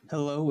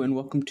Hello, and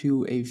welcome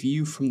to A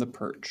View from the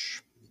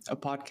Perch, a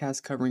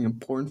podcast covering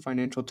important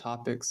financial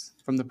topics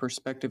from the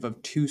perspective of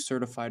two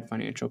certified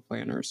financial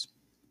planners.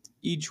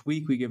 Each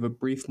week, we give a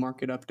brief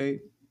market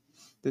update,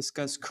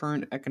 discuss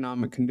current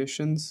economic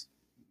conditions,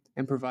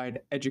 and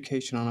provide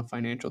education on a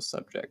financial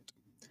subject.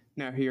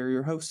 Now, here are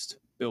your hosts,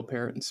 Bill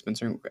Parrott and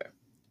Spencer Nguye.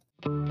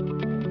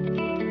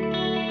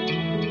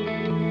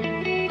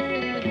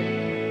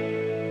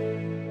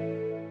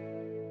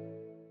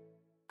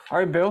 All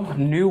right, Bill,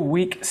 new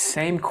week,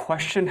 same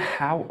question.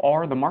 How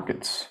are the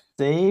markets?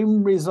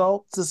 Same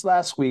results as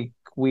last week.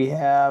 We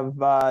have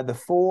the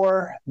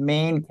four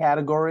main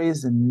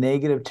categories in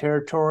negative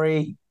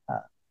territory.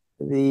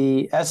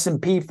 The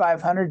S&P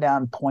 500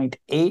 down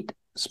 0.8,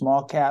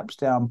 small caps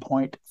down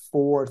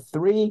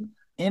 0.43,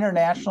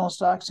 international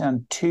stocks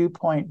down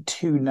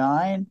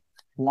 2.29,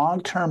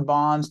 long-term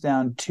bonds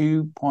down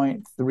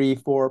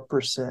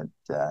 2.34%.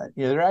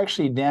 They're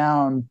actually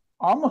down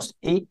almost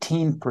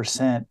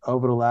 18%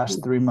 over the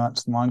last 3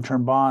 months in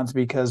long-term bonds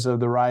because of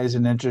the rise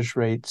in interest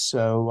rates.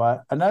 So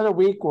another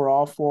week where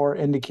all four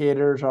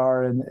indicators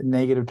are in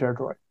negative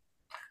territory.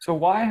 So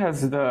why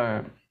has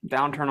the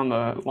downturn on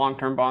the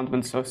long-term bonds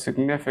been so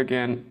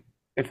significant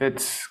if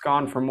it's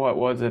gone from, what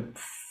was it,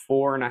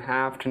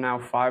 4.5 to now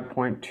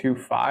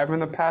 5.25 in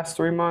the past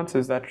 3 months?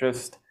 Is that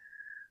just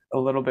a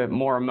little bit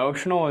more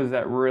emotional? Is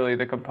that really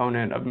the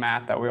component of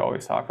math that we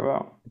always talk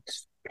about?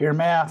 It's pure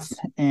math.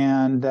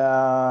 And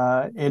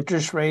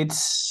interest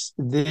rates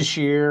this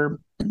year,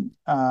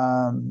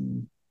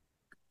 the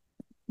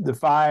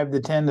 5,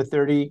 the 10, the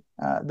 30,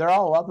 they're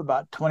all up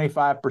about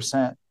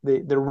 25%.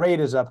 The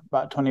rate is up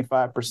about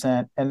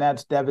 25%, and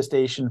that's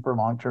devastation for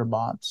long-term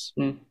bonds.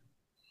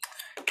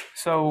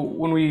 So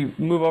when we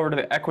move over to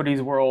the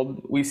equities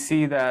world, we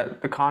see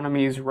that the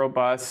economy is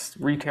robust,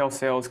 retail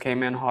sales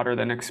came in hotter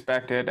than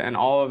expected, and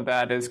all of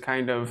that is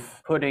kind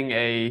of putting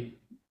a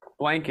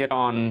blanket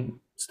on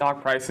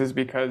stock prices,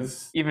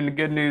 because even the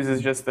good news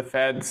is just the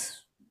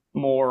Fed's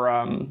more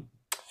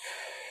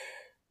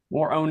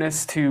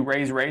onus to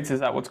raise rates.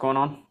 Is that what's going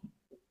on?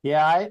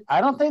 Yeah, I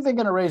don't think they're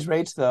going to raise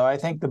rates, though. I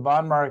think the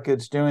bond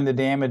market's doing the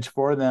damage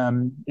for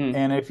them.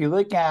 And if you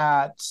look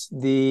at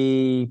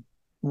the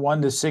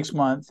 1 to 6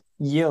 month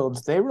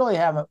yields, they really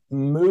haven't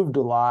moved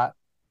a lot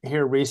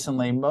here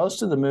recently.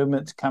 Most of the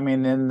movement's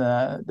coming in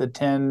the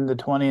 10, the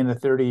 20, and the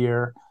 30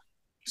 year.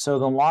 So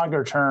the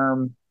longer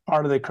term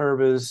part of the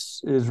curve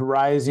is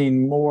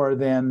rising more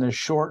than the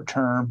short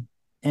term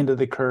end of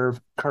the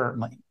curve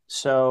currently.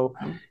 So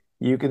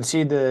you can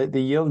see the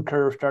yield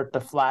curve start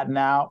to flatten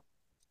out.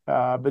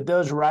 But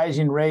those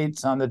rising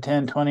rates on the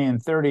 10, 20,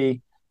 and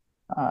 30,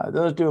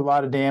 those do a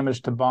lot of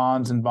damage to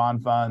bonds and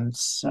bond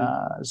funds.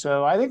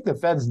 So I think the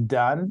Fed's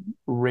done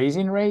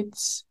raising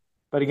rates.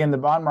 But again, the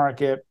bond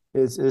market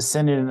is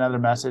sending another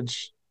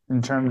message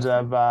in terms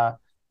of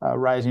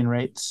rising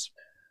rates.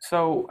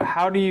 So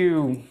how do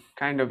you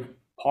kind of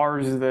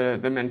parse the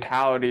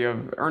mentality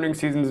of earnings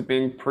seasons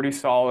being pretty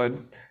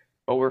solid,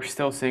 but we're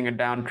still seeing a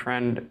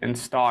downtrend in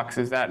stocks?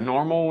 Is that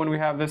normal when we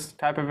have this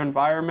type of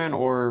environment,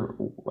 or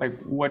like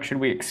what should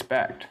we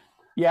expect?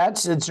 Yeah,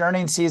 it's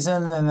earnings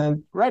season, and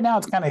then right now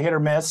it's kind of hit or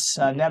miss.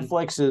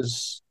 Netflix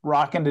is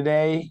rocking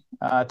today.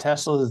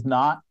 Tesla is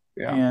not.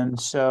 Yeah. And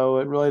so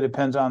it really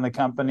depends on the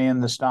company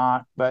and the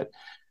stock. But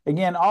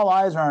again, all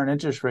eyes are on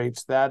interest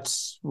rates.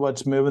 That's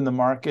what's moving the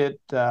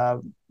market.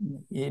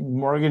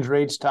 Mortgage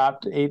rates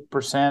topped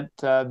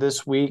 8%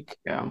 this week.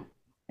 Yeah.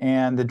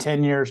 And the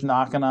 10 years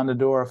knocking on the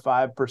door of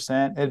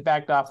 5%. It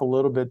backed off a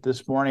little bit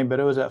this morning, but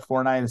it was at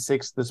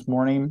 4.96 this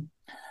morning.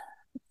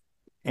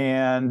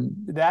 And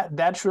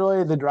that's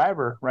really the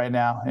driver right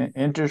now.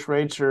 Interest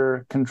rates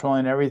are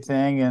controlling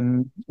everything.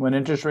 And when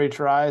interest rates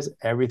rise,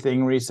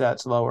 everything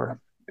resets lower.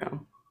 Yeah.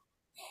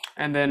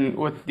 And then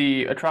with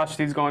the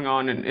atrocities going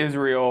on in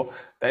Israel,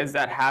 is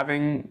that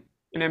having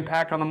an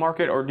impact on the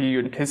market, or do you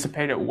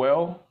anticipate it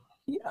will?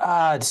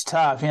 It's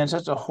tough. It's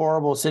such a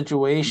horrible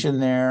situation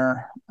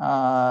there.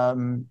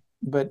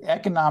 But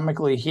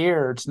economically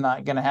here, it's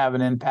not going to have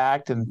an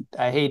impact. And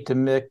I hate to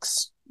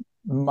mix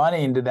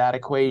money into that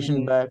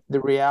equation, but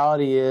the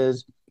reality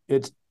is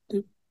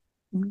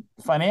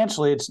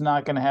financially, it's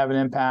not going to have an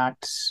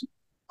impact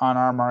on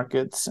our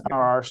markets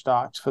or our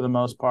stocks for the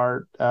most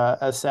part,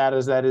 as sad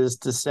as that is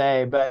to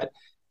say. But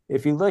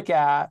if you look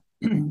at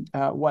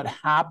what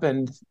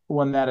happened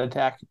when that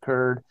attack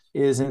occurred,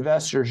 is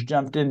investors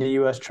jumped into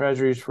U.S.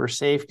 Treasuries for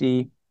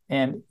safety,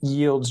 and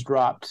yields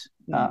dropped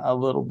a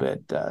little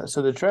bit.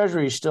 So the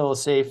Treasury is still a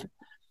safe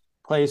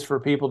place for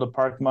people to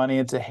park money.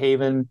 It's a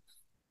haven.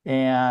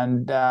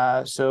 And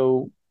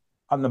so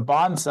on the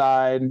bond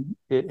side,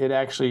 it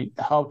actually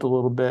helped a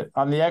little bit.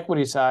 On the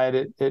equity side,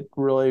 it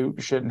really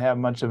shouldn't have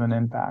much of an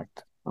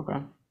impact.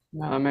 Okay.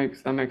 No,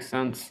 that makes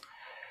sense.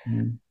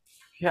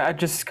 Yeah, it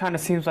just kind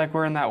of seems like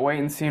we're in that wait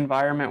and see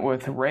environment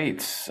with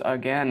rates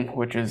again,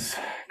 which is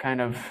kind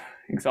of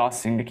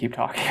exhausting to keep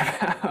talking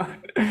about.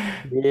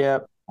 Yeah.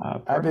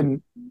 I've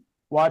been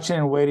watching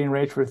and waiting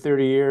rates for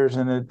 30 years,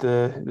 and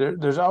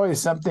there's always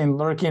something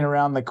lurking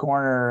around the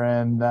corner.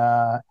 And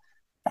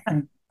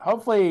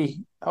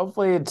hopefully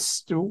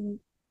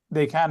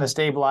they kind of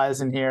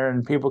stabilize in here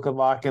and people could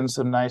lock in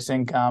some nice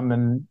income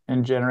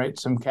and generate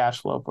some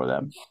cash flow for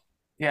them.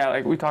 Yeah,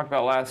 like we talked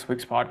about last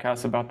week's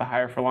podcast about the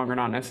higher for longer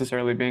not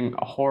necessarily being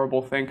a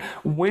horrible thing.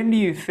 When do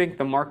you think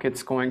the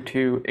market's going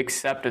to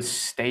accept a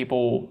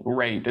stable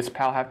rate? Does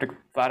Powell have to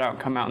flat out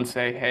come out and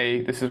say,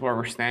 hey, this is where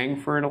we're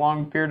staying for a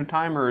long period of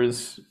time, or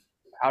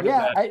how does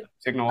that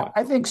signal it?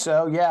 I think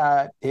so.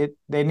 Yeah,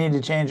 they need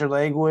to change their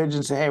language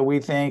and say, hey, we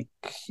think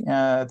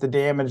the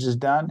damage is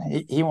done.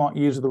 He won't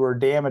use the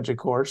word damage, of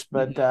course,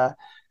 but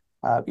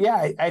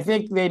I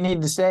think they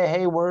need to say,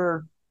 hey,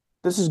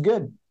 this is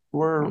good.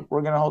 We're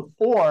going to hold,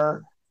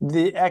 or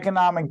the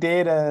economic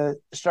data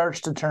starts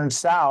to turn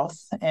south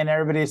and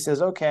everybody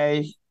says,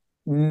 okay,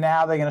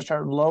 now they're going to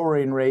start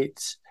lowering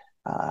rates.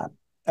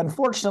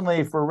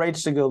 Unfortunately, for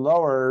rates to go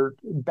lower,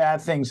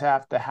 bad things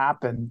have to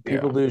happen.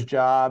 People lose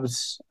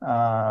jobs,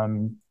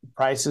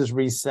 prices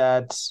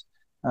reset,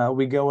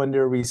 we go into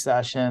a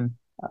recession.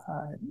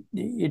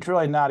 It's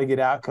really not a good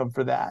outcome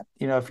for that.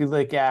 If you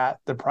look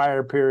at the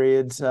prior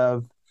periods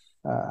of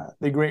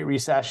the Great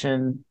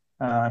Recession,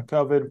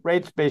 COVID,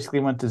 rates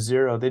basically went to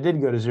zero. They did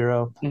go to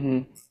zero,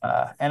 and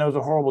it was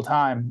a horrible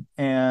time.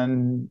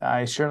 And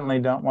I certainly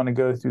don't want to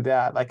go through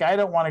that. Like, I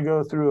don't want to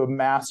go through a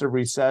massive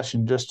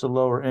recession just to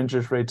lower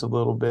interest rates a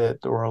little bit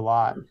or a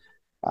lot.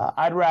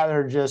 I'd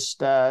rather just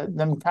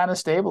them kind of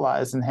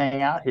stabilize and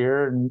hang out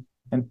here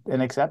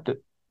and accept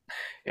it.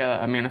 Yeah,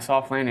 I mean, a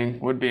soft landing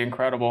would be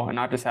incredible, and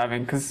not just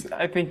because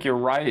I think you're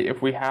right.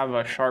 If we have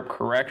a sharp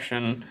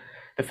correction,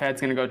 the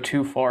Fed's going to go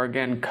too far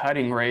again,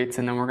 cutting rates,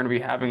 and then we're going to be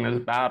having this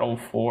battle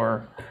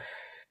for, I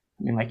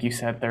mean, like you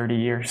said, 30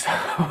 years.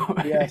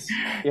 Yes.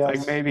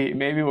 Like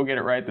maybe we'll get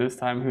it right this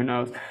time. Who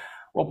knows?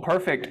 Well,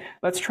 perfect.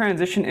 Let's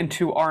transition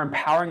into our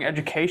empowering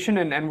education,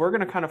 and we're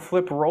going to kind of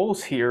flip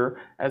roles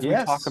here as we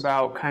talk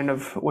about kind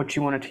of what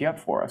you want to tee up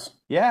for us.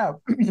 Yeah,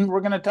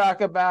 we're going to talk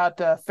about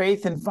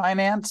faith and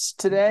finance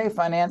today,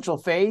 financial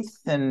faith,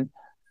 and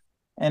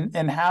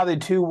how the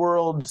two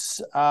worlds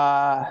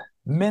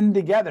mend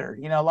together.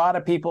 A lot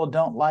of people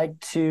don't like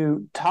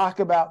to talk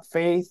about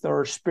faith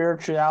or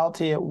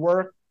spirituality at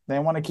work. They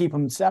want to keep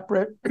them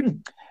separate.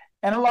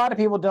 And a lot of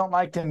people don't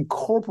like to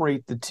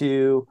incorporate the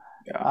two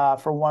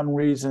for one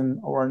reason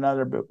or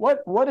another. But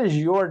what is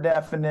your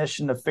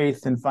definition of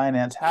faith and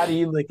finance? How do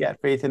you look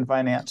at faith and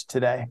finance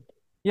today?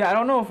 Yeah, I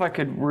don't know if I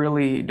could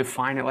really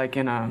define it like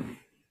in a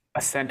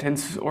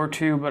sentence or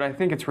two, but I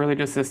think it's really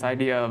just this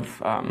idea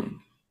of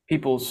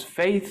people's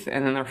faith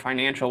and then their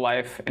financial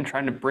life and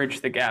trying to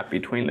bridge the gap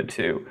between the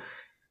two.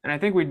 And I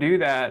think we do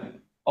that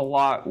a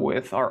lot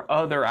with our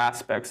other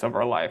aspects of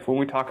our life. When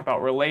we talk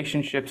about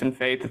relationships and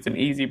faith, it's an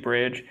easy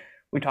bridge.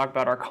 We talk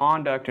about our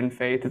conduct and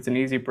faith, it's an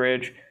easy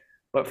bridge.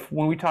 But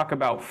when we talk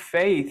about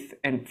faith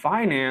and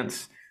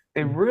finance,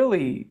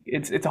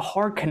 it's a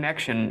hard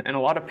connection. And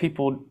a lot of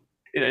people,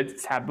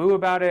 it's taboo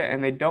about it,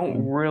 and they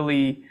don't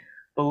really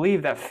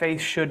believe that faith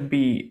should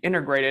be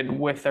integrated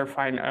with their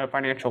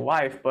financial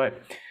life.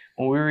 But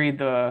when we read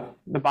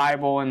the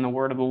Bible and the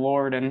word of the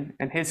Lord and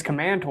his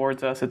command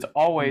towards us, it's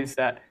always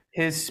that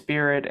his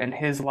spirit and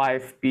his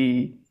life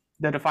be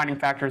the defining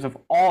factors of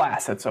all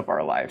assets of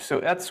our life. So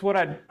that's what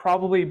I'd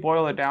probably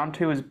boil it down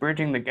to, is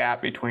bridging the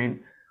gap between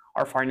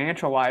our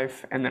financial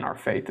life and then our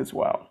faith as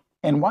well.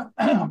 And why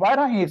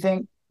don't you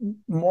think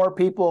more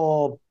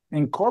people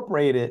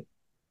incorporate it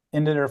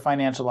into their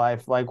financial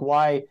life? Like,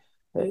 why?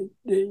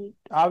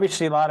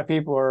 Obviously, a lot of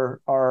people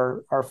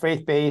are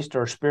faith-based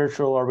or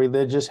spiritual or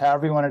religious,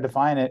 however you want to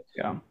define it.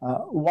 Yeah.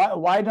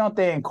 Why don't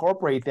they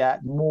incorporate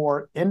that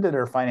more into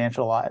their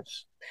financial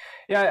lives?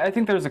 Yeah, I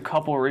think there's a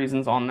couple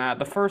reasons on that.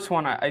 The first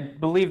one, I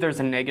believe there's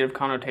a negative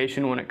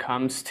connotation when it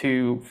comes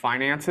to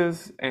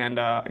finances, and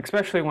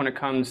especially when it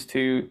comes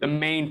to the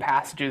main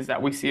passages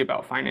that we see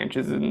about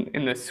finances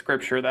in the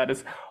scripture that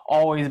is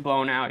always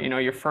blown out.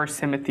 Your 1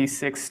 Timothy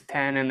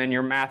 6:10 and then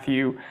your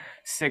Matthew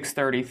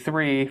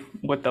 6:33,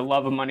 with the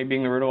love of money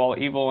being the root of all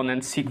evil, and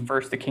then seek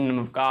first the kingdom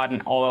of God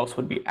and all else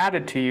would be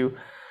added to you.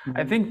 Mm-hmm.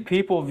 I think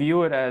people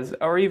view it as,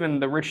 or even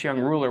the rich young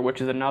ruler, which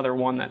is another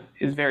one that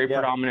is very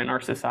predominant in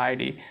our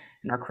society,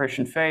 in our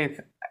Christian faith.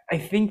 I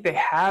think they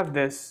have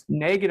this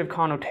negative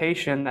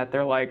connotation that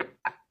they're like,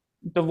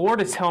 the Lord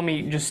is telling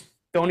me, just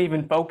don't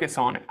even focus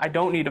on it. I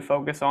don't need to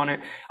focus on it.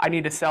 I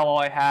need to sell all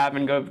I have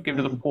and go give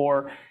to the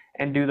poor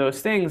and do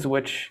those things,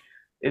 which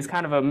is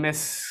kind of a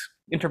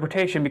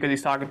misinterpretation because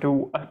he's talking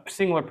to a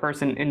singular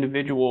person,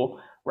 individual,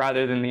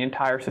 rather than the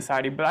entire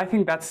society. But I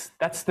think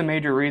that's the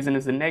major reason,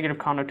 is the negative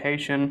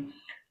connotation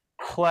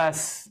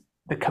plus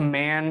the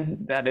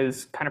command that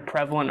is kind of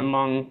prevalent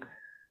among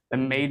the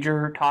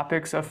major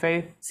topics of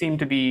faith seem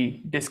to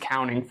be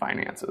discounting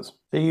finances.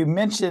 So you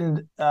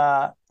mentioned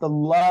the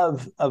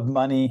love of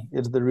money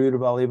is the root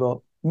of all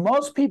evil.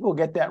 Most people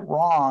get that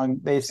wrong.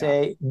 They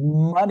say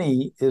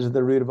money is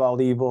the root of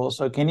all evil.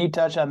 So can you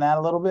touch on that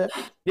a little bit?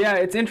 Yeah,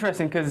 it's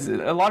interesting because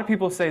a lot of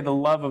people say the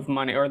love of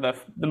money, or the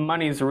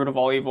money is the root of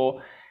all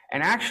evil.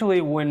 And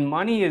actually, when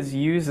money is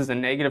used as a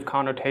negative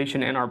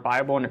connotation in our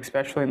Bible, and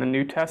especially in the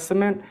New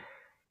Testament,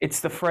 it's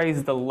the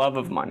phrase the love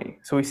of money.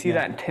 So we see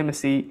that in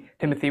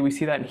Timothy, we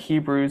see that in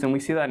Hebrews, and we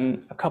see that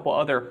in a couple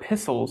other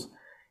epistles.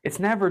 It's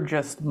never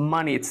just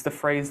money, it's the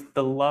phrase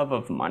the love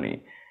of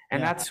money.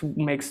 And that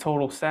makes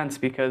total sense,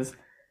 because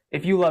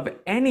if you love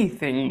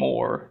anything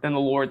more than the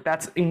Lord,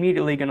 that's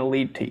immediately going to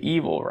lead to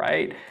evil,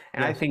 right?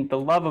 And I think the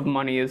love of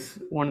money is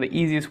one of the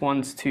easiest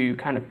ones to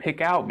kind of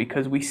pick out,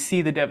 because we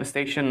see the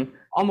devastation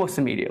almost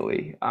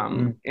immediately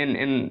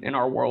in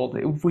our world.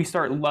 If we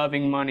start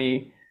loving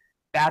money,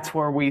 that's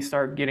where we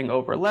start getting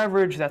over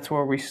leveraged. That's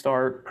where we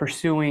start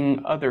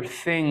pursuing other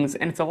things.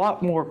 And it's a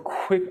lot more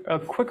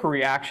quicker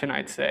reaction,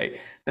 I'd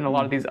say, than a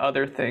lot of these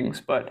other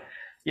things. But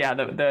yeah,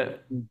 the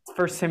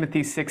 1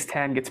 Timothy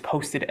 6:10 gets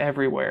posted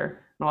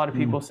everywhere. And a lot of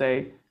people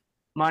say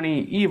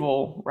money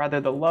evil, rather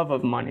the love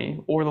of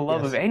money or the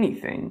love of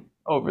anything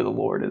over the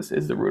Lord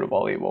is the root of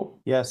all evil.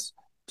 Yes.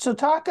 So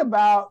talk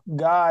about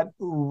God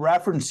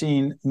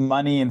referencing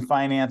money and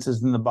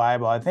finances in the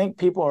Bible. I think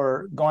people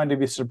are going to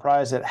be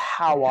surprised at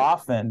how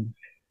often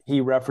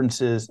he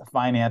references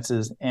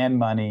finances and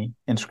money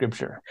in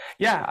Scripture.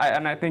 Yeah,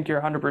 and I think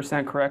you're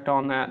 100% correct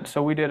on that.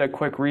 So we did a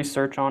quick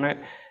research on it,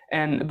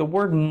 and the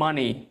word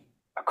money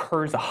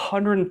occurs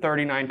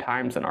 139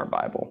 times in our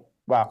Bible.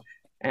 Wow.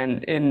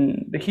 And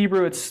in the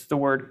Hebrew, it's the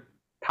word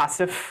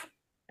kasif,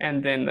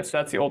 and then so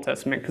that's the Old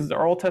Testament, because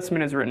our Old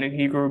Testament is written in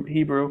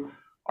Hebrew.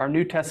 Our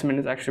New Testament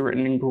is actually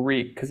written in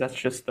Greek, because that's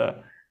just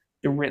the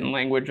written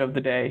language of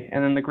the day.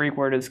 And then the Greek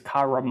word is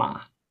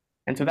karama.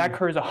 And so that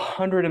occurs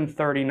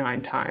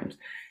 139 times.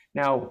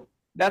 Now,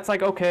 that's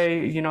like,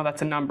 okay,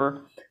 that's a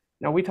number.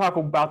 Now, we talk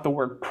about the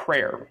word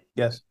prayer.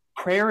 Yes.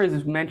 Prayer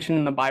is mentioned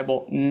in the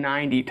Bible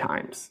 90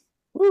 times,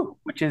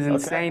 which is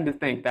insane to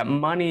think that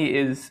money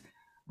is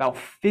about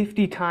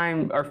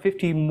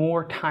 50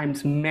 more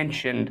times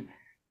mentioned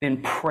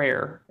than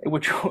prayer,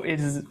 which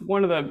is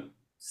one of the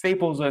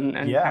staples and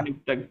kind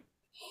of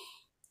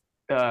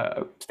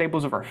the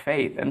staples of our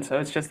faith. And so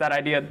it's just that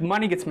idea.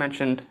 Money gets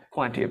mentioned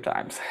plenty of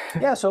times.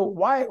 Yeah. So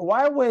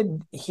why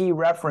would he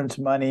reference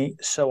money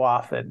so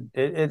often?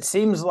 It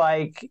seems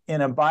like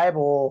in a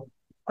Bible,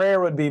 prayer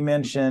would be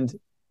mentioned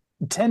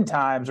 10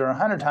 times or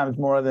 100 times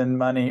more than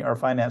money or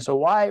finance. So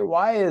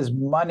why is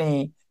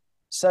money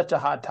such a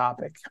hot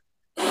topic?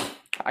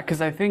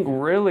 Because I think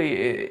really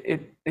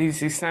it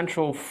is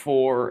essential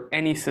for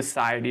any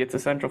society. It's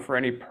essential for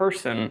any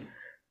person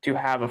to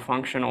have a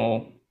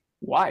functional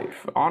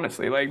life,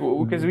 honestly. Like,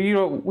 because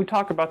we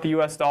talk about the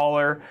US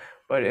dollar,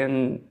 but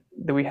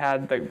we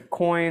had the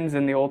coins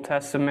in the Old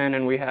Testament,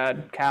 and we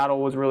had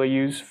cattle was really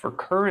used for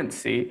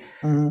currency.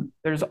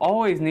 There's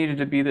always needed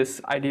to be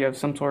this idea of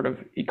some sort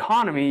of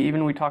economy.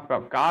 Even we talk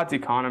about God's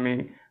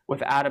economy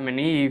with Adam and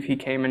Eve, he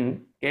came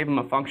and gave them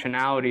a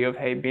functionality of,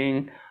 hey,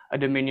 being a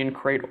dominion,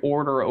 create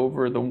order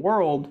over the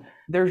world.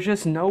 There's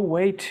just no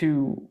way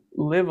to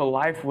live a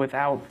life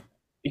without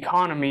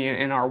economy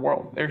in our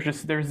world.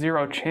 There's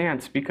zero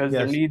chance, because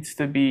there needs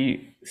to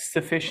be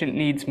sufficient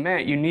needs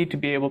met. You need to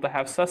be able to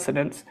have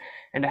sustenance,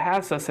 and to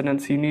have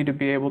sustenance, you need to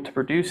be able to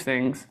produce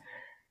things,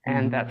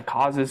 and that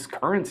causes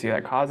currency,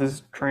 that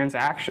causes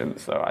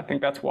transactions. So I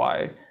think that's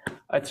why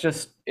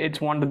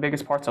it's one of the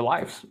biggest parts of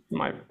life, in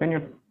my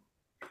opinion.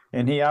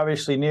 And he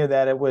obviously knew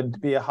that it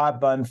would be a hot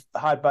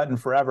button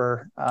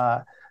forever.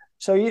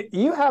 So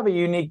you have a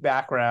unique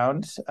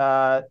background.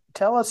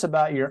 Tell us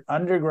about your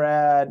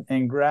undergrad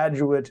and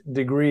graduate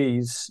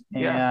degrees,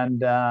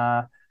 and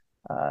how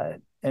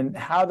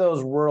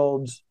those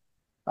worlds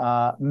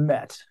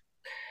met.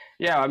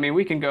 Yeah, I mean,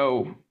 we can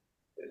go.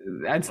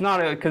 It's not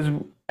because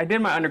I did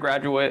my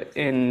undergraduate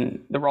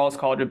in the Rawls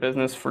College of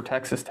Business for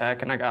Texas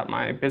Tech, and I got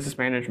my business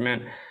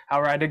management.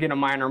 However, I did get a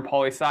minor in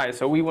poli-sci.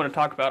 So we want to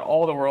talk about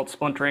all the world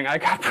splintering. I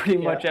got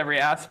pretty much every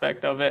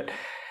aspect of it.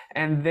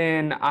 And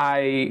then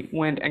I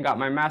went and got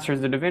my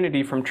master's of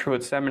divinity from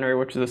Truett Seminary,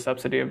 which is a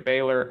subsidy of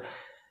Baylor.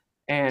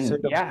 And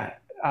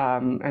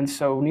and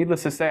so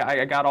needless to say,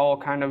 I got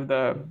all kind of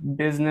the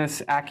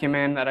business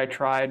acumen that I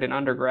tried in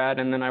undergrad.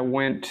 And then I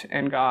went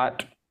and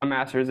got a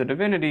master's of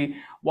divinity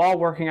while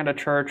working at a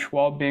church,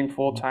 while being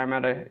full-time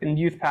in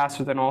youth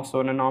pastor, then also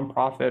in a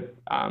nonprofit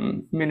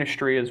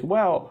ministry as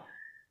well.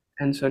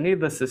 And so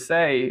needless to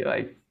say,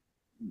 like,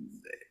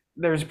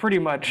 there's pretty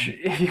much,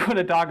 if you want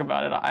to talk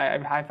about it,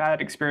 I've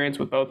had experience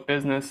with both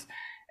business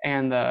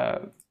and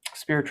the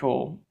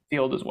spiritual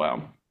field as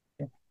well.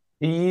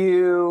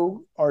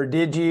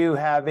 Did you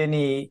have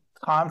any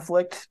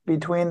conflict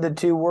between the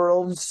two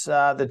worlds,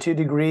 the two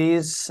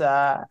degrees?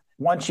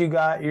 Once you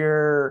got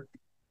your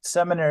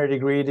seminary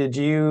degree, did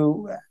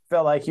you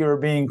feel like you were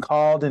being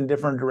called in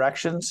different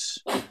directions?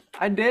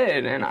 I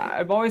did, and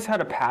I've always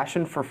had a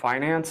passion for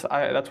finance.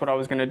 That's what I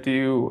was going to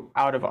do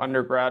out of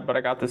undergrad, but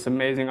I got this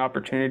amazing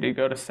opportunity to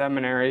go to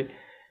seminary,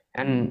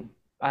 and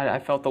I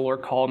felt the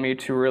Lord called me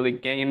to really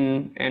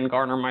gain and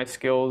garner my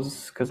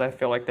skills, because I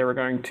feel like they were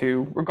going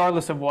to,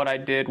 regardless of what I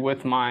did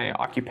with my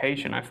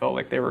occupation, I felt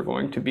like they were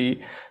going to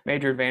be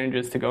major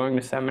advantages to going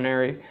to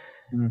seminary.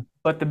 Mm.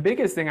 But the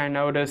biggest thing I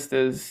noticed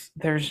is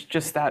there's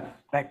just that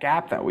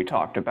gap that we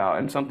talked about,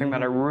 and something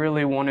that I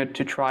really wanted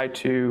to try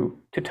to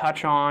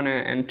touch on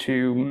and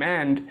to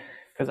mend,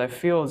 because I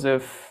feel as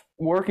if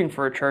working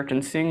for a church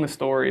and seeing the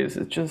stories,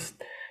 it's just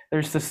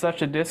there's just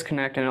such a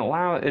disconnect, and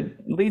it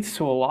leads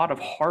to a lot of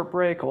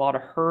heartbreak, a lot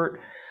of hurt,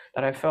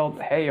 that I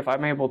felt, hey, if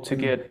I'm able to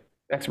get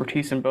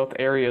expertise in both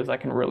areas, I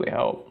can really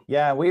help.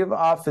 Yeah, we've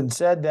often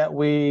said that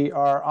we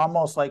are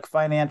almost like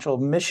financial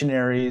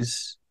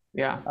missionaries,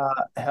 Yeah.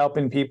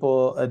 helping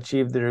people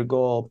achieve their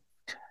goal.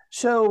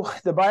 So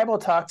the Bible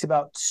talks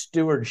about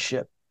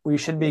stewardship. We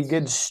should be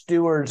good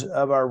stewards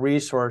of our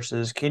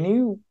resources. Can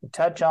you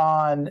touch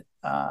on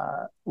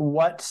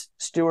what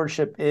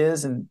stewardship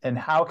is, and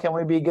how can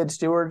we be good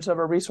stewards of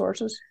our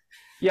resources?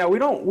 Yeah, we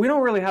don't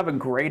really have a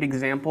great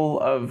example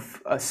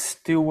of a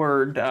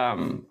steward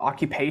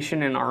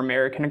occupation in our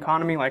American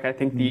economy. Like, I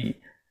think the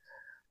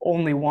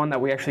only one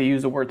that we actually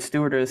use the word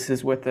stewardess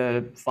is with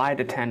a flight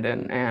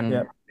attendant, and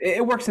Yep.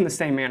 it works in the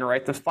same manner,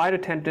 right? The flight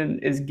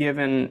attendant is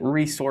given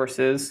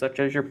resources such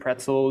as your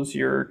pretzels,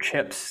 your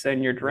chips,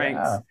 and your drinks,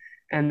 Yeah.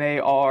 and they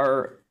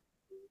are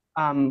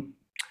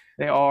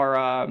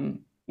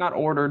not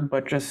ordered,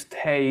 but just,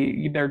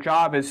 hey, their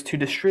job is to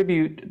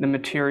distribute the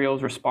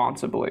materials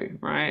responsibly,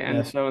 right? And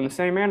Yes. so in the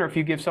same manner, if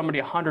you give somebody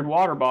 100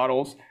 water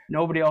bottles,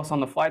 nobody else on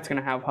the flight's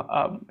going to have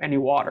any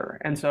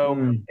water. And so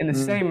in the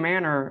same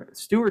manner,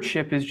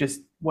 stewardship is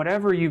just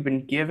whatever you've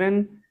been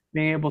given,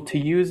 being able to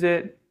use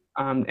it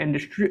and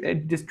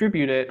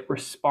distribute it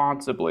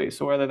responsibly.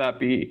 So whether that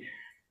be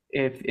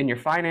if in your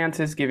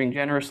finances, giving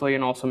generously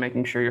and also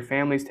making sure your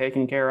family's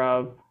taken care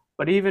of,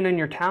 but even in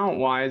your talent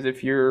wise,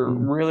 if you're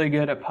really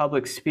good at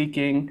public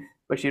speaking,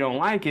 but you don't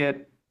like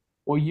it,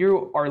 well,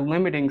 you are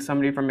limiting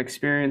somebody from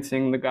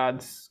experiencing the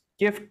God's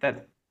gift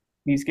that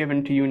he's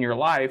given to you in your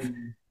life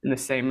in the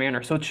same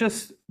manner. So it's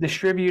just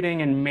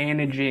distributing and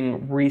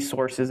managing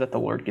resources that the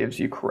Lord gives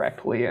you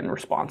correctly and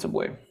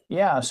responsibly.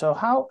 Yeah. So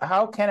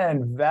how can an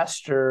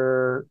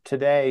investor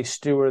today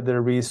steward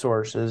their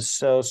resources?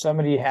 So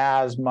somebody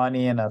has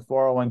money in a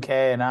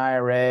 401k, an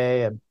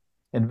IRA, an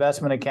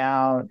investment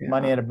account,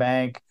 money at a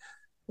bank.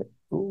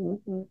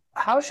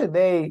 How should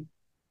they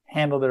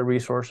handle their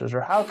resources,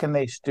 or how can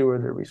they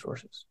steward their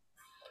resources?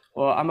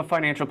 Well, I'm a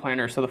financial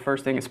planner, so the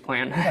first thing is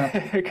plan.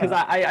 Because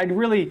I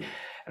really,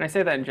 and I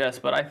say that in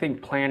jest, but I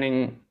think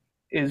planning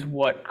is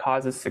what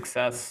causes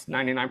success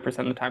 99%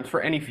 of the times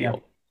for any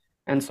field.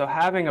 And so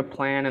having a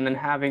plan and then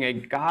having a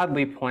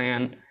godly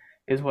plan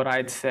is what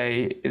I'd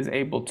say is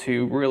able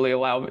to really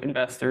allow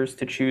investors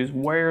to choose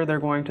where they're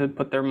going to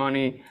put their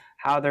money,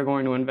 how they're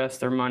going to invest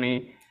their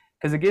money,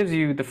 because it gives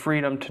you the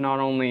freedom to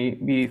not only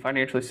be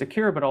financially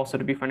secure, but also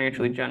to be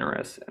financially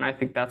generous. And I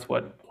think that's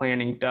what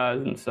planning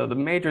does. And so the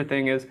major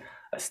thing is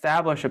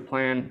establish a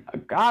plan, a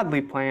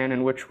godly plan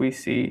in which we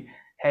see,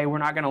 hey, we're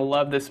not going to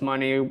love this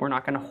money. We're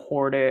not going to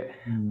hoard it.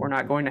 We're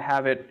not going to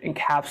have it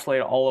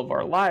encapsulate all of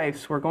our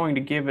lives. We're going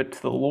to give it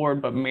to the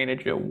Lord, but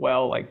manage it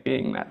well, like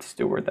being that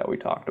steward that we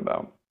talked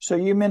about. So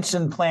you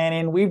mentioned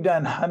planning. We've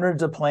done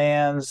hundreds of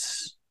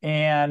plans,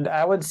 and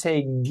I would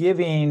say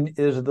giving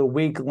is the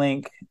weak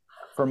link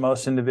for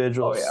most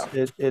individuals.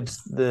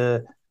 It's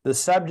the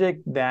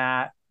subject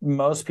that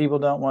most people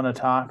don't want to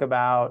talk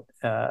about.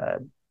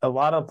 A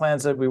lot of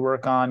plans that we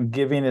work on,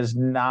 giving is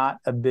not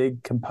a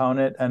big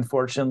component,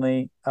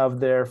 unfortunately, of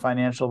their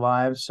financial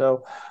lives.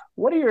 So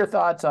what are your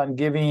thoughts on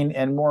giving,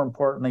 and more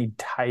importantly,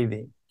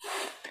 tithing?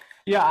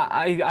 Yeah,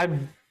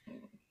 I'm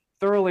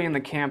thoroughly in the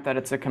camp that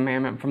it's a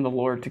commandment from the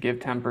Lord to give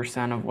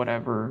 10% of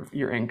whatever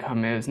your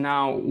income is.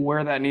 Now,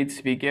 where that needs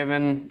to be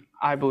given,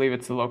 I believe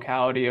it's the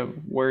locality of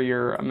where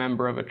you're a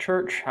member of a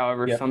church.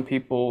 However, some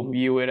people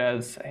view it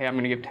as, hey, I'm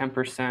going to give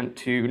 10%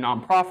 to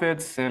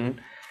nonprofits, and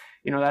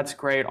that's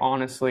great,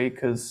 honestly,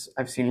 because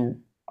I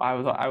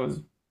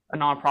was a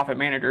nonprofit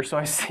manager, so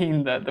I've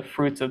seen the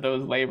fruits of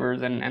those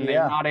labors, and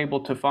they're not able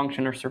to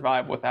function or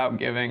survive without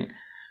giving.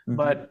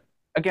 But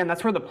again,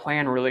 that's where the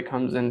plan really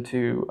comes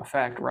into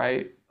effect,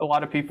 right? A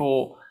lot of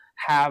people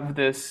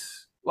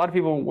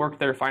work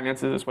their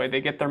finances this way.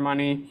 They get their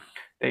money,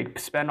 they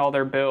spend all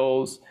their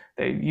bills,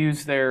 they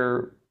use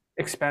their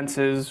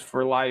expenses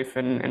for life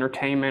and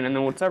entertainment, and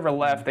then whatever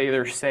left, they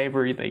either save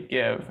or they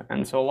give.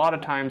 And so a lot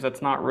of times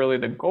that's not really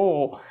the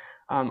goal,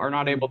 or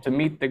not able to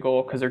meet the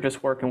goal because they're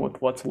just working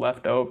with what's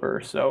left over.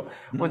 So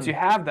once you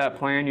have that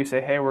plan, you say,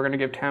 hey, we're going to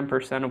give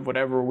 10% of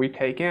whatever we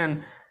take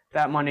in.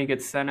 That money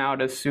gets sent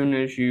out as soon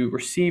as you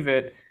receive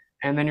it,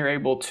 and then you're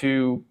able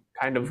to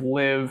kind of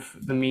live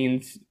in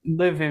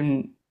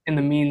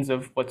the means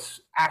of what's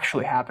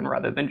actually happened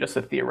rather than just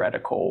a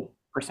theoretical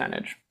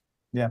percentage.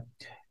 Yeah.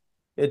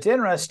 It's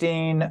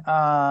interesting.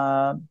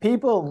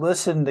 People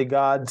listen to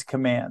God's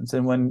commands,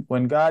 and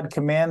when God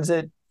commands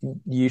it,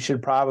 you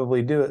should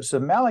probably do it. So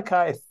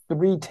Malachi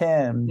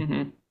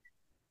 3:10,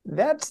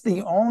 that's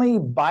the only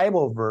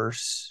Bible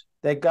verse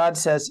that God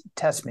says,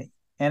 test me.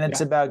 And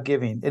it's about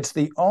giving. It's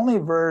the only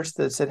verse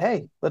that said,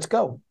 hey, let's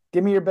go.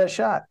 Give me your best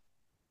shot.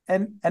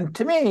 And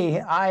to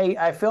me,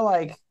 I feel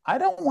like I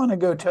don't want to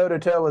go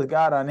toe-to-toe with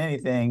God on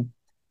anything.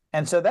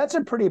 And so that's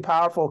a pretty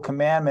powerful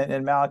commandment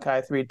in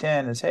Malachi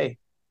 3:10 is, hey,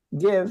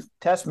 give,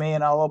 test me,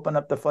 and I'll open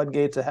up the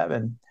floodgates of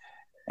heaven.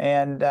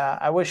 And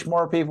I wish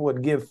more people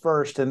would give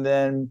first and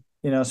then,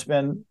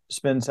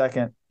 spend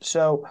second.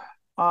 So,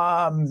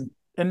 and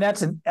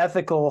that's an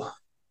ethical,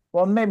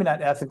 well, maybe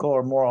not ethical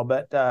or moral,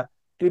 but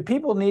do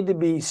people need to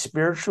be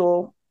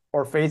spiritual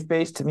or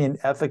faith-based to be an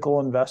ethical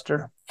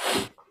investor?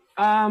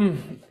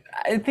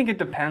 I think it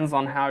depends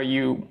on how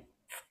you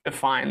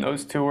define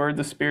those two words,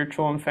 the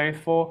spiritual and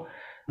faithful.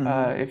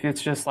 If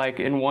it's just like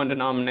in one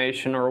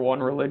denomination or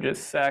one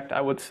religious sect,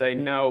 I would say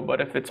no.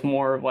 But if it's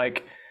more of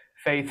like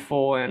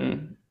faithful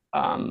and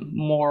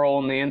moral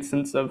in the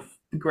instance of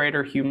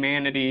greater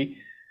humanity,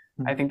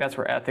 I think that's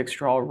where ethics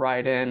draw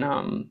right in.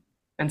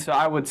 And so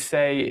I would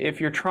say if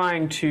you're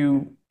trying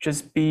to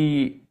just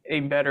be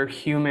a better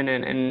human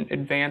and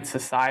advance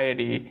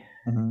society,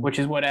 which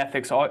is what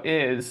ethics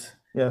is,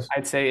 Yes.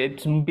 I'd say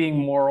it's being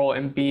moral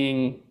and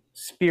being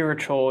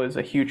spiritual is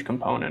a huge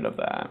component of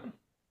that.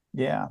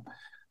 Yeah.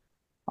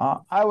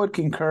 I would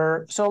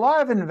concur. So a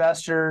lot of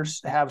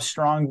investors have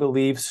strong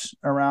beliefs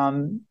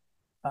around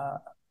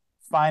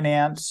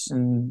finance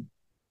and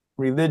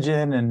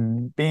religion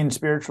and being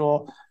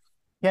spiritual.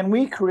 Can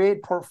we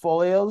create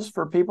portfolios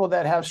for people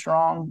that have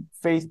strong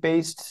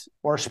faith-based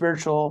or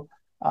spiritual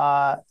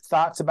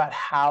thoughts about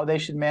how they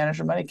should manage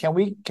their money? Can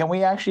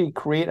we actually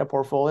create a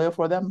portfolio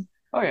for them?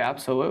 Oh yeah,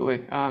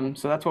 absolutely.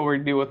 So that's what we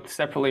do with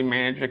separately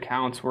managed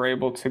accounts. We're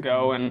able to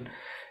go and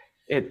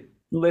it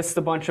lists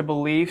a bunch of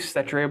beliefs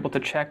that you're able to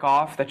check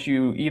off that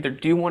you either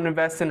do want to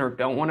invest in or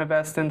don't want to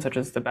invest in, such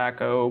as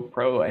tobacco,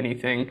 pro,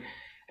 anything.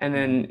 And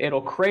then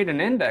it'll create an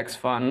index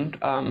fund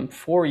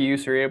for you,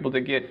 so you're able to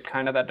get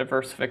kind of that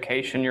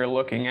diversification you're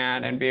looking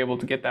at and be able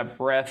to get that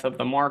breadth of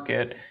the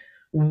market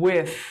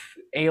with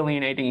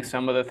alienating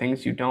some of the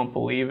things you don't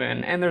believe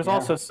in. And there's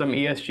also some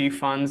ESG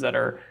funds that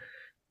are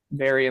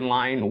very in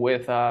line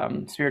with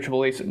spiritual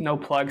beliefs. No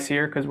plugs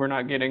here because we're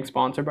not getting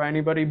sponsored by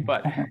anybody,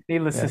 but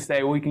needless to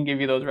say, we can give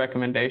you those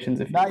recommendations.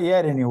 If Not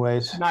yet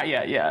anyways. Not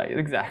yet, yeah,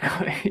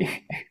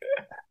 exactly.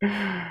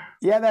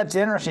 Yeah, that's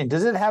interesting.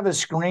 Does it have a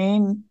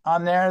screen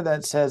on there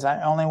that says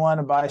I only want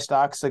to buy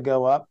stocks that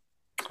go up?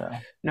 So.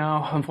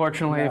 No,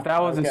 unfortunately, if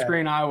that was a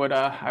screen, I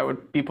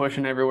would be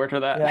pushing everywhere to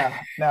that. Yeah,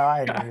 no, I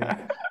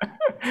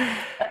agree.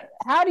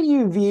 How do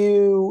you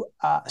view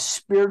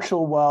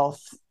spiritual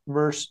wealth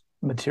versus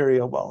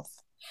material wealth?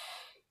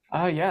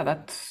 Yeah,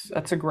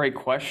 that's a great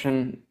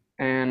question,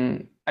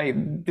 and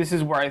this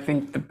is where I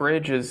think the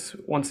bridge is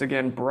once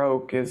again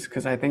broke, is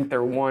because I think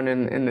they're one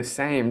and the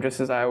same. Just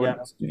as I would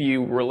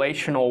view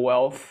relational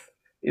wealth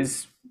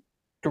is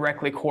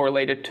directly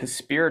correlated to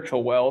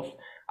spiritual wealth,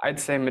 I'd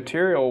say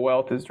material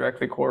wealth is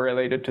directly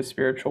correlated to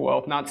spiritual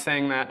wealth. Not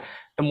saying that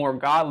the more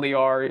godly you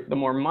are, the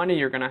more money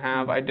you're going to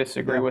have. I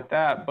disagree with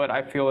that, but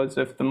I feel as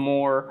if the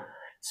more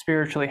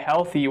spiritually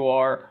healthy you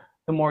are,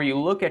 the more you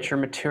look at your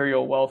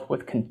material wealth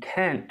with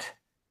content,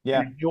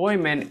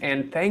 enjoyment,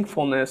 and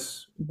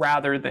thankfulness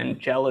rather than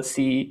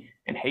jealousy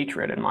and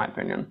hatred, in my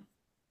opinion.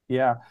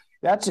 Yeah,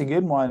 that's a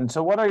good one.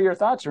 So what are your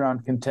thoughts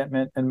around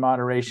contentment and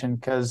moderation?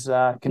 Because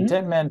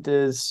contentment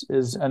is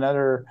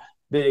another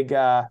big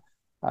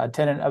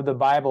tenet of the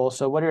Bible.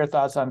 So what are your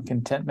thoughts on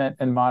contentment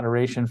and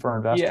moderation for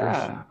investors?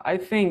 Yeah, I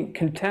think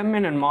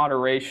contentment and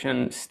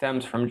moderation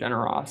stems from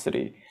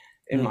generosity,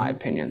 in my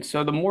opinion.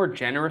 So the more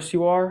generous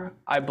you are,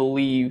 I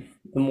believe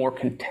the more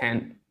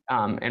content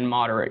and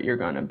moderate you're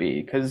going to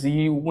be. Because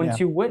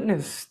once you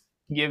witness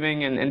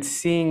giving and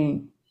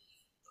seeing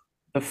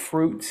the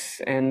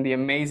fruits and the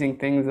amazing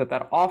things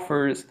that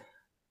offers,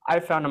 I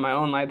found in my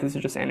own life, this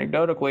is just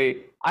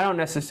anecdotally, I don't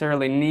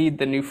necessarily need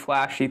the new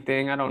flashy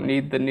thing. I don't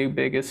need the new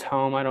biggest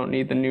home. I don't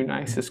need the new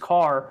nicest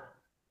car,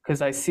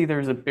 because I see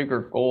there's a bigger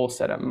goal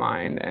set in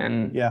mind.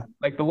 And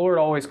like the Lord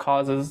always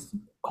calls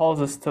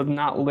us to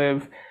not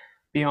live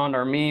beyond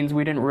our means.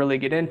 We didn't really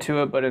get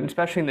into it, but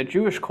especially in the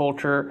Jewish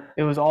culture,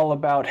 it was all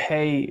about,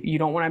 hey, you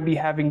don't want to be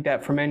having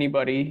debt from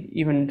anybody.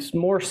 Even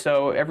more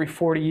so, every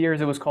 40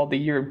 years, it was called the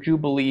year of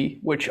Jubilee,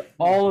 which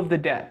all of the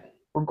debt,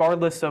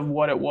 regardless of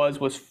what it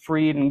was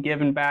freed and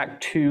given back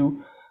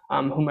to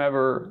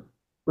whomever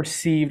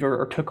received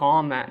or took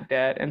on that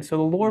debt. And so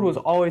the Lord was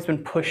always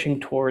been pushing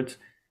towards,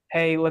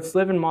 hey, let's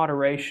live in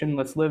moderation,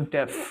 let's live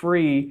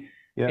debt-free,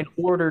 in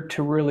order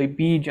to really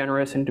be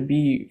generous and to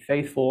be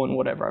faithful in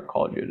whatever I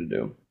called you to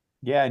do.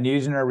 Yeah, and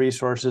using our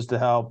resources to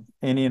help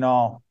any and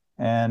all.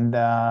 And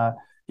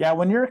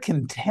when you're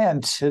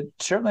content, it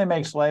certainly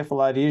makes life a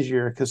lot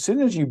easier, because as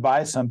soon as you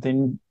buy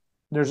something,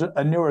 there's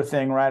a newer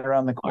thing right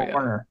around the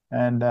corner.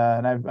 And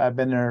I've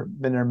been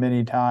there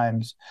many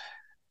times.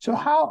 So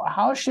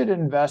how should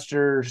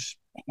investors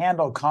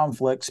handle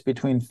conflicts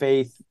between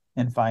faith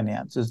and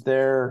finance? Is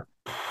there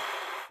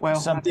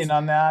something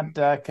on that?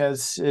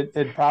 Because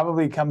it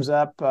probably comes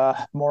up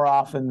more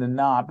often than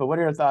not. But what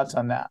are your thoughts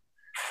on that?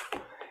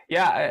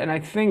 Yeah, and I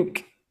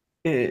think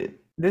the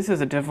This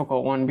is a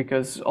difficult one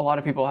because a lot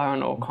of people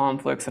handle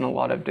conflicts in a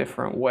lot of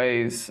different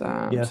ways.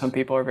 Yes. Some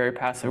people are very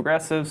passive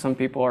aggressive, some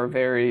people are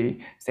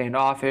very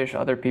standoffish,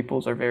 other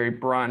people's are very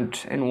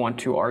brunt and want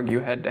to argue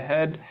head to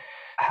head.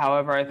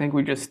 However, I think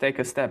we just take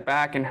a step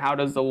back, and how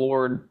does the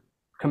Lord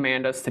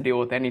command us to deal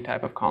with any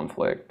type of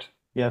conflict?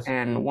 Yes.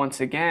 And once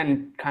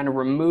again, kind of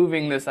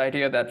removing this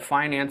idea that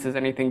finance is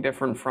anything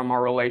different from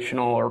our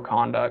relational or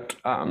conduct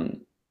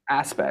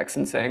aspects,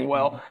 and saying,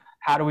 well,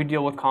 how do we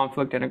deal with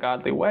conflict in a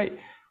godly way?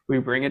 We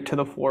bring it to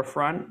the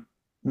forefront.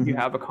 You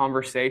have a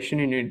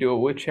conversation and you do it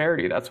with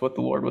charity. That's what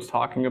the Lord was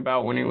talking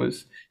about when he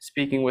was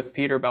speaking with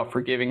Peter about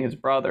forgiving his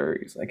brother.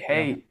 He's like,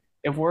 hey,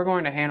 if we're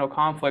going to handle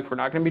conflict, we're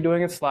not going to be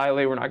doing it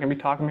slyly. We're not going to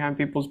be talking behind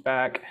people's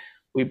back.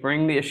 We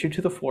bring the issue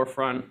to the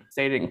forefront,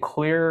 state it in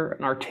clear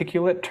and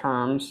articulate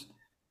terms,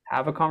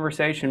 have a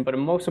conversation, but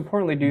most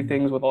importantly, do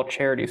things with all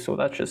charity. So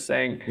that's just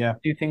saying,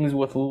 do things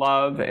with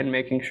love and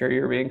making sure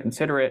you're being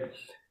considerate.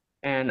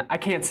 And I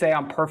can't say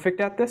I'm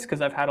perfect at this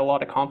because I've had a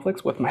lot of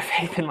conflicts with my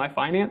faith and my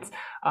finance.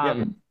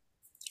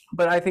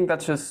 But I think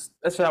that's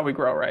how we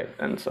grow, right?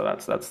 And so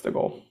that's the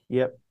goal.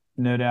 Yep,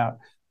 no doubt.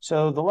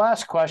 So the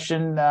last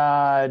question,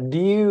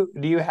 do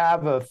you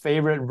have a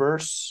favorite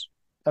verse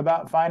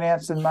about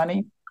finance and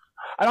money?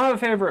 I don't have a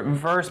favorite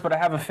verse, but I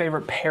have a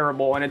favorite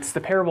parable, and it's the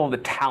parable of the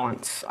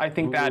talents. I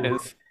think that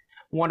is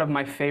one of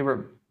my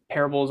favorite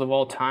parables of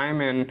all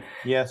time. And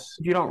yes,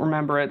 if you don't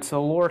remember it, so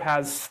the Lord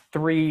has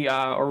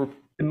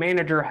the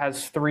manager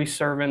has 3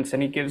 servants,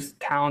 and he gives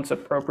talents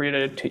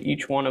appropriated to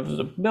each one of his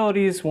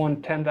abilities.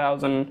 One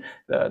 10,000,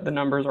 the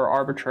numbers are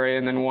arbitrary,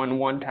 and then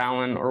one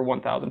talent or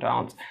 1,000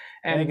 talents.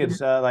 And I think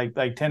it's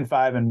like 10,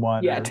 5, and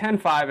 1. Yeah, 10,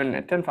 5,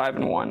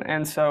 and 1.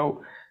 And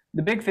so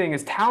the big thing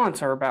is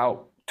talents are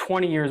about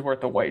 20 years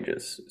worth of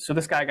wages. So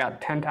this guy got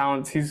 10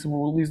 talents. He's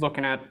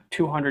looking at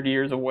 200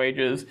 years of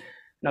wages.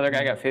 Another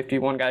guy got 50.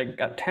 One guy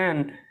got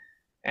 10.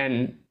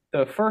 And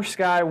the first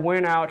guy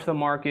went out to the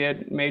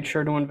market, made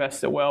sure to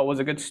invest it well, was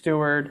a good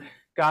steward,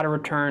 got a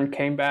return,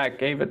 came back,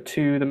 gave it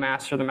to the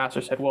master. The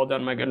master said, well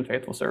done, my good and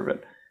faithful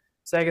servant.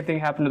 Second thing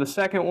happened to the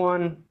second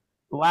one.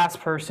 The last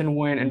person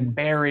went and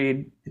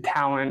buried the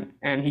talent.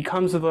 And he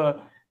comes to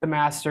the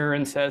master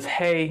and says,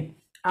 hey,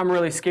 I'm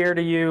really scared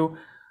of you.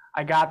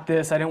 I got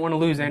this. I didn't want to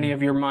lose any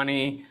of your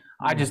money.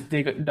 I just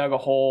dug a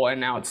hole,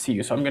 and now it's to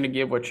you. So I'm going to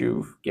give what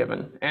you've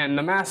given. And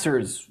the master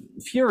is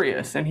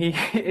furious. And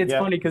it's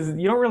funny because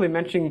you don't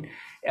really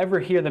ever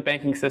hear the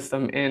banking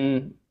system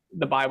in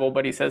the Bible,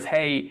 but he says,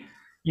 hey,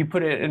 you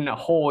put it in a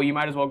hole, you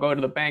might as well go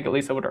to the bank. At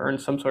least it would earn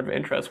some sort of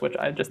interest, which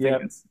I just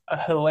think is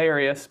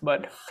hilarious.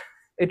 But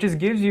it just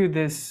gives you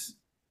this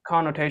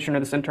connotation or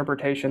this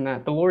interpretation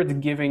that the Lord's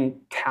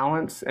giving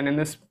talents, and in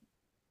this,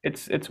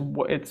 it's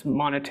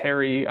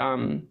monetary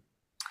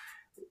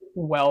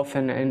wealth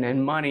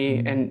and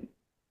money, and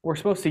we're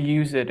supposed to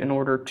use it in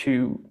order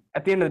to,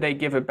 at the end of the day,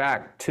 give it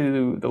back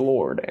to the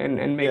Lord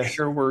and make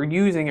sure we're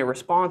using it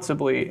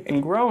responsibly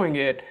and growing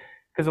it,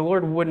 because the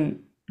Lord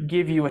wouldn't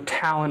give you a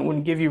talent,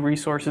 wouldn't give you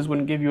resources,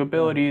 wouldn't give you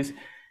abilities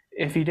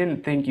if he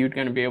didn't think you're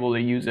going to be able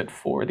to use it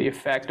for the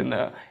effect and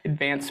the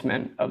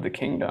advancement of the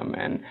kingdom.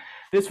 And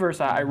this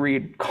verse I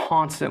read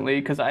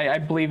constantly because I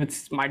believe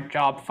it's my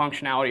job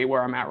functionality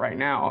where I'm at right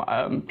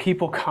now.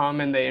 People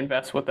come and they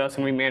invest with us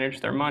and we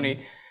manage their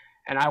money.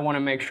 And I want to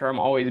make sure I'm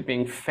always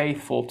being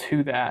faithful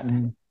to that.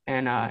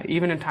 And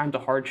even in times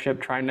of hardship,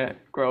 trying to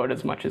grow it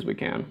as much as we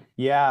can.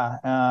 Yeah,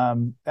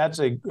 that's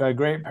a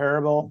great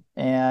parable.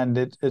 And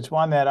it's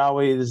one that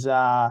always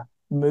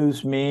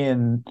moves me.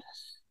 And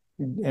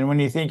when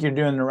you think you're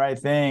doing the right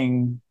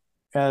thing,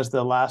 as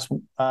the last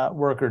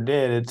worker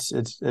did,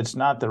 it's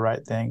not the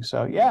right thing.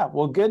 So yeah,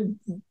 well,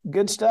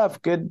 good stuff.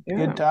 Good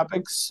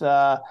topics.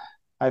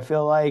 I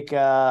feel like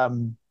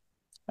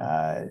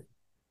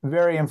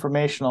very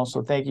informational.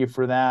 So thank you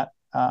for that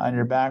on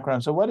your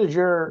background. So what is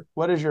your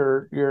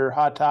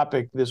hot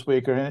topic this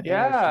week?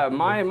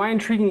 My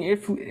intriguing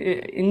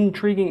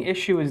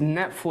issue is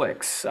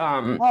Netflix.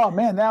 Oh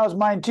man, that was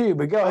mine too.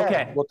 But go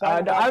ahead.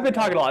 I've been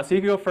talking a lot, so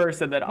you can go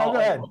first, and then I'll go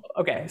ahead.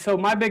 Okay, so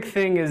my big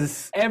thing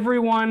is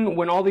everyone,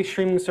 when all these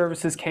streaming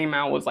services came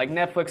out, was like,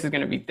 Netflix is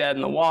going to be dead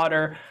in the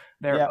water.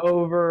 They're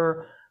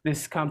over.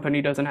 This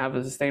company doesn't have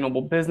a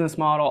sustainable business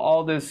model.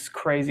 All this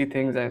crazy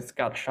things that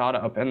got shot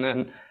up, and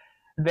then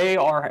they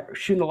are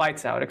shooting the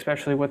lights out,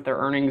 especially with their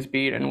earnings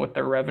beat and with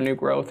their revenue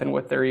growth and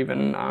with their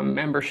even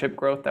membership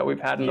growth that we've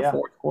had in the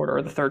fourth quarter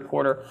or the third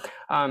quarter.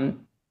 And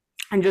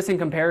just in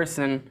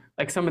comparison,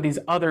 like some of these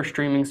other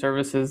streaming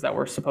services that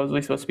were supposed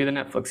to be the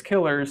Netflix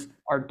killers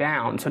are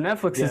down. So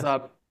Netflix is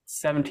up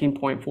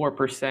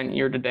 17.4%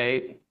 year to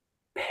date.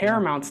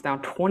 Paramount's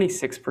down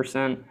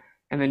 26%,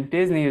 and then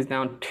Disney is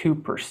down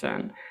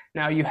 2%.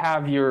 Now you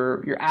have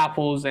your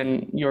Apples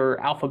and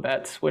your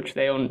Alphabets, which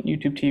they own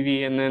YouTube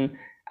TV, and then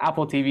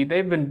Apple TV,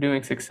 they've been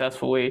doing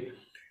successful,y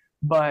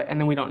and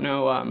then we don't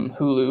know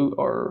Hulu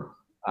or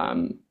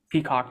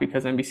Peacock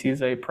because NBC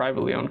is a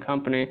privately owned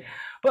company.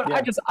 But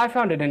I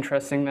found it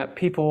interesting that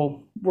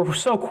people were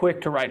so quick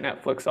to write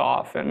Netflix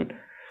off, and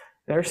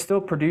they're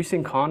still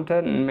producing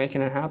content and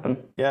making it happen.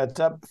 Yeah, it's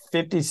up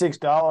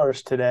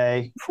 $56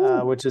 today,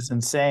 which is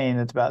insane.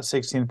 It's about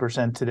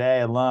 16%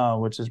 today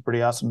alone, which is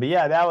pretty awesome. But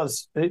yeah, that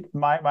was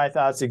my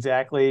thoughts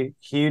exactly.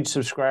 Huge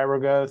subscriber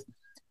growth.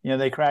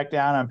 They cracked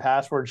down on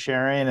password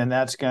sharing, and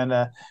that's going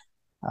to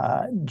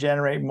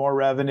generate more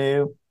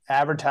revenue.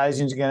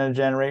 Advertising is going to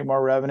generate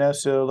more revenue,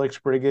 so it looks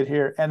pretty good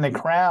here. And The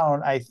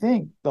Crown, I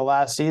think the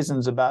last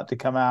season's about to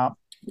come out,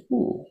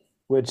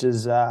 which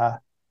is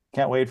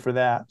can't wait for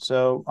that.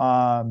 So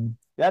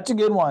that's a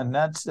good one.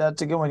 That's a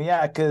good one.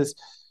 Yeah, because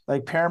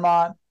like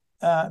Paramount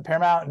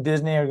and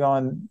Disney are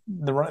going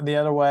the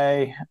other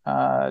way.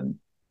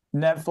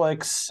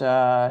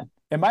 Netflix,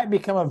 it might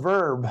become a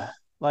verb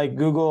like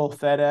Google,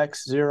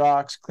 FedEx,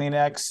 Xerox,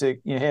 Kleenex.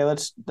 Hey,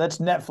 let's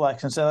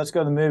Netflix and say let's go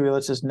to the movie.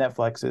 Let's just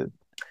Netflix it.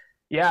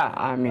 Yeah,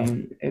 I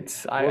mean,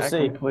 I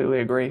completely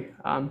agree.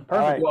 Perfect.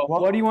 Right. Well,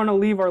 what do you want to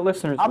leave our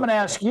listeners with? I'm going to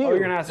ask you. Oh, you're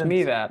going to ask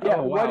me that. Yeah.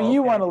 Oh, wow. What do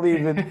you want to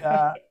leave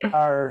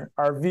our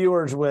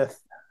viewers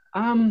with?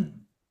 I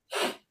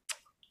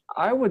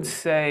would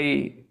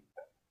say,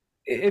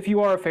 if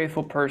you are a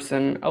faithful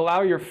person,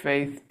 allow your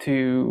faith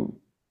to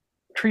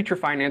treat your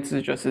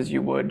finances just as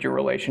you would your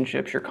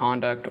relationships, your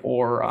conduct,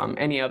 or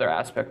any other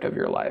aspect of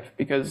your life,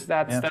 because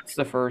that's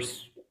the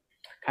first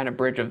kind of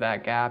bridge of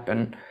that gap.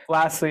 And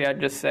lastly, I'd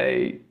just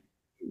say,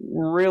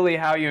 really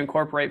how you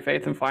incorporate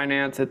faith and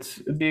finance,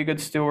 it's be a good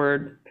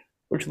steward,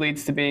 which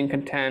leads to being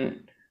content,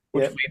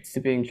 which leads to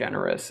being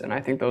generous. And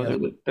I think those are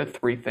the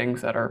three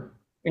things that are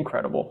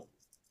incredible.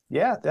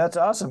 Yeah, that's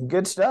awesome.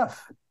 Good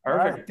stuff.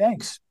 Perfect. All right,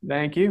 thanks.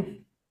 Thank you.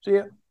 See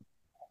ya.